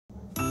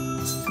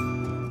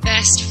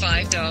best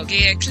 5 dog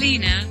ear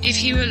cleaner.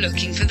 If you are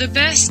looking for the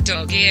best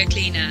dog ear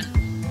cleaner,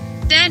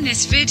 then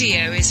this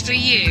video is for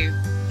you.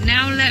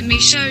 Now let me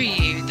show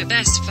you the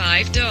best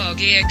 5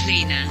 dog ear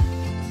cleaner.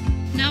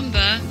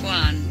 Number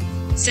 1.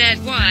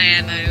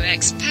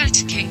 Zymox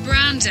Pet King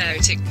Brand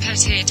Otic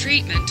Pet Ear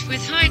Treatment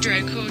with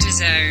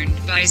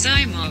Hydrocortisone by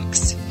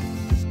Zymox.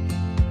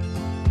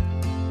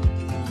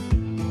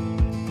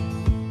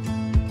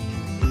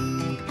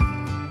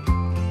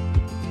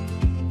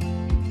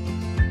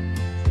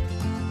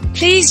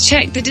 Please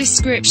check the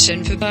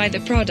description for buy the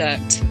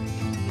product.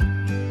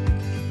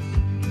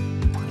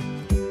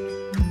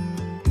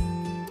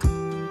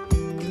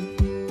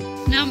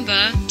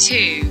 Number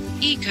 2.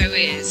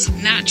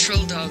 EcoEars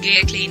Natural Dog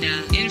Ear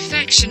Cleaner.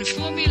 Infection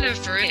formula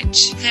for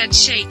itch, head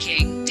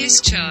shaking,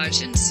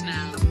 discharge and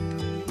smell.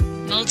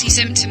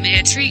 Multi-symptom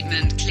ear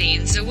treatment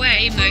cleans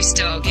away most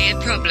dog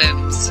ear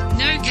problems.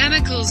 No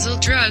chemicals or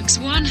drugs,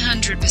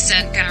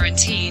 100%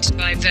 guaranteed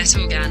by Vet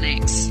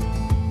Organics.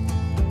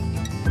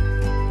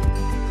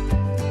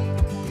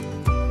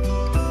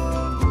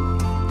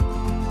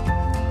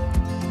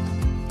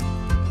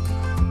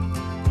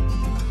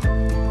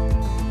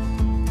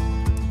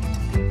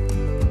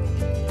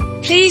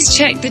 Please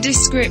check the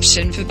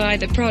description for buy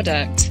the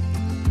product.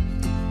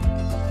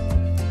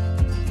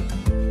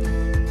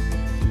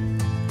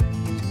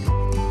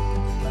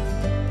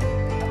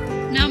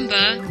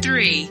 Number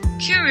 3.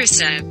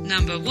 Curaseb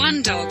Number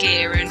 1 Dog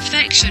Ear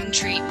Infection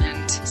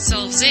Treatment.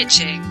 Solves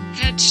itching,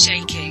 head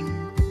shaking.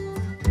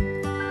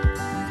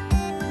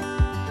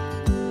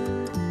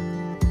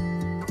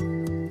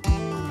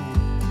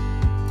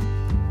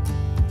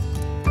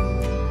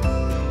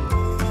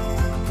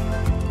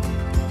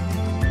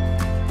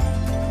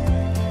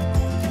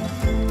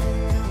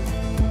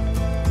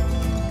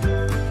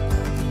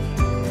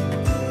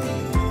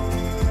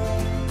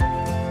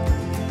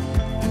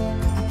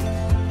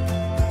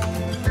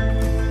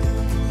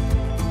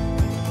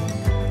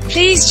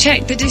 Please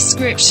check the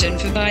description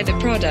for buy the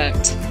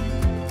product.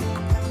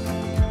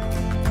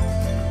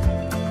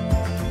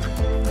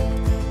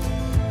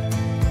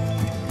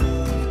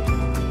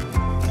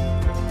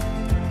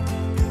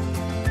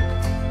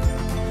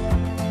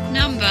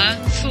 Number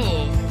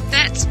 4.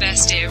 Vet's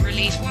Best Ear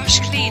Relief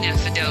Wash Cleaner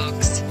for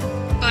Dogs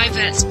by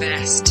Vet's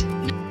Best.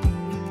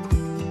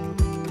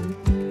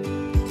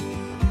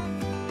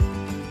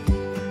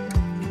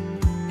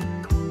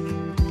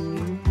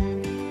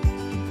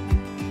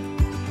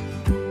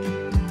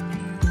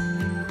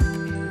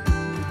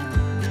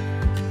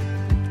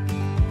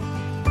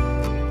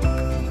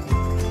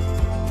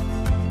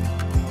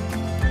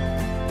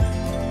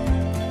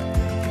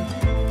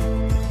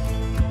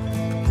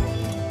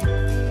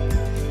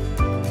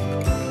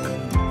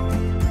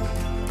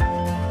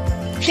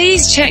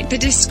 Please check the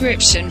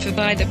description for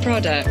buy the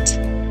product.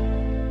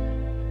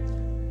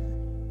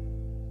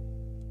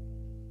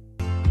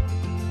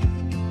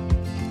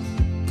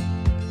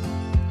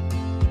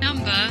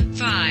 Number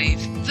 5.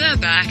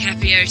 Virbac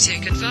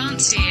Epi-Otic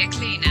Advanced Ear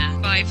Cleaner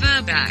by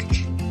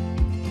Virbac.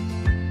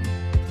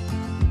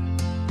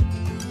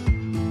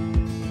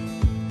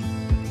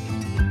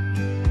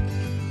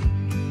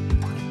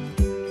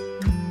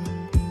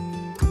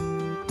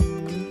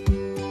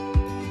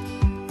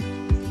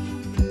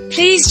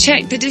 Please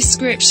check the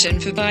description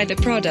for buy the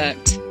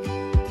product.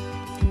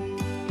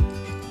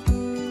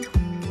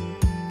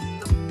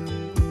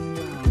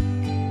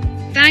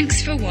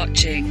 Thanks for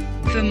watching.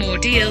 For more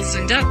deals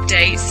and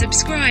updates,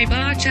 subscribe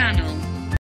our channel.